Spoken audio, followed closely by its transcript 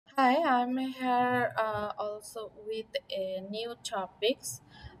Hi, I'm here also with a new topics,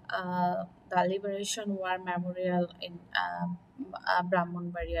 the Liberation War Memorial in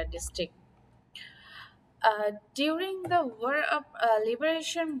Brahmanbaria District. During the War of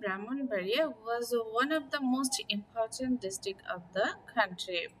Liberation, Brahmanbaria was one of the most important districts of the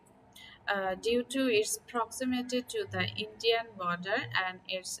country. Due to its proximity to the Indian border and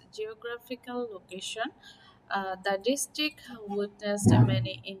its geographical location, the district witnessed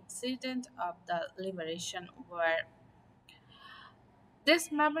many incidents of the Liberation War. This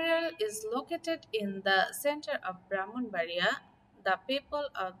memorial is located in the center of Brahmanbaria. The people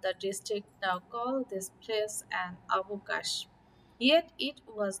of the district now call this place an Abakash, yet it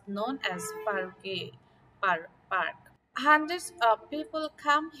was known as Farooqi Park. Hundreds of people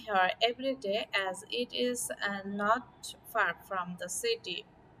come here every day as it is not far from the city.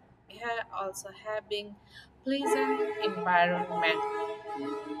 Here also having pleasant environment.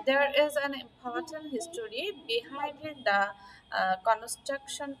 There is an important history behind the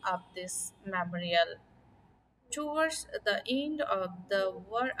construction of this memorial. Towards the end of the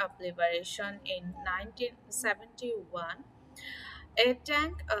War of Liberation in 1971, a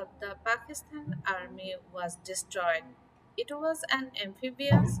tank of the Pakistan Army was destroyed. It was an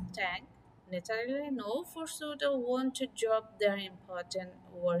amphibious tank, naturally no force would want to drop their important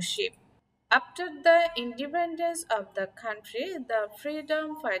warship. After the independence of the country, the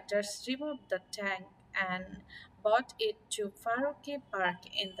freedom fighters removed the tank and brought it to Farooqi Park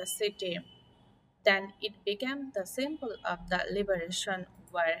in the city. Then it became the symbol of the liberation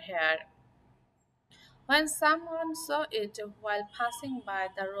war here. When someone saw it while passing by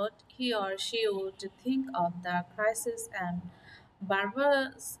the road, he or she would think of the crisis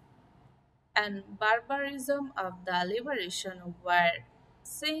barbarous and barbarism of the liberation war.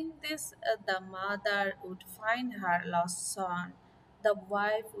 Seeing this, the mother would find her lost son, the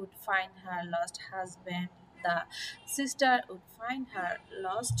wife would find her lost husband, the sister would find her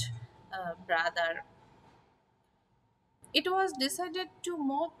lost brother. It was decided to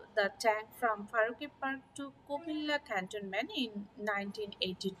move the tank from Farooqi Park to Kumilla Cantonment in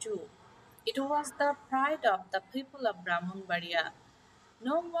 1982. It was the pride of the people of Brahmanbaria.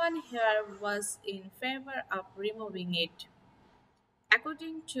 No one here was in favor of removing it.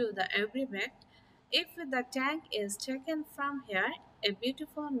 According to the agreement, if the tank is taken from here, a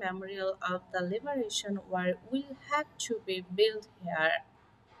beautiful memorial of the Liberation War will have to be built here.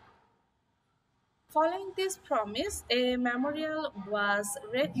 Following this promise, a memorial was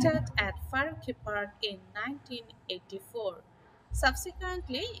erected at Farooqi Park in 1984.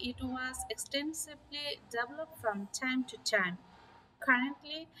 Subsequently, it was extensively developed from time to time.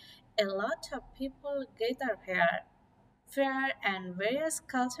 Currently, a lot of people gather here. Fair and various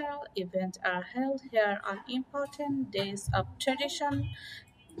cultural events are held here on important days of tradition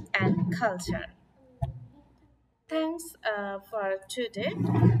and culture. Thanks for today.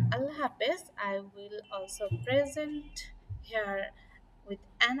 Allah Hafiz. I will also present here with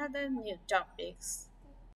another new topics.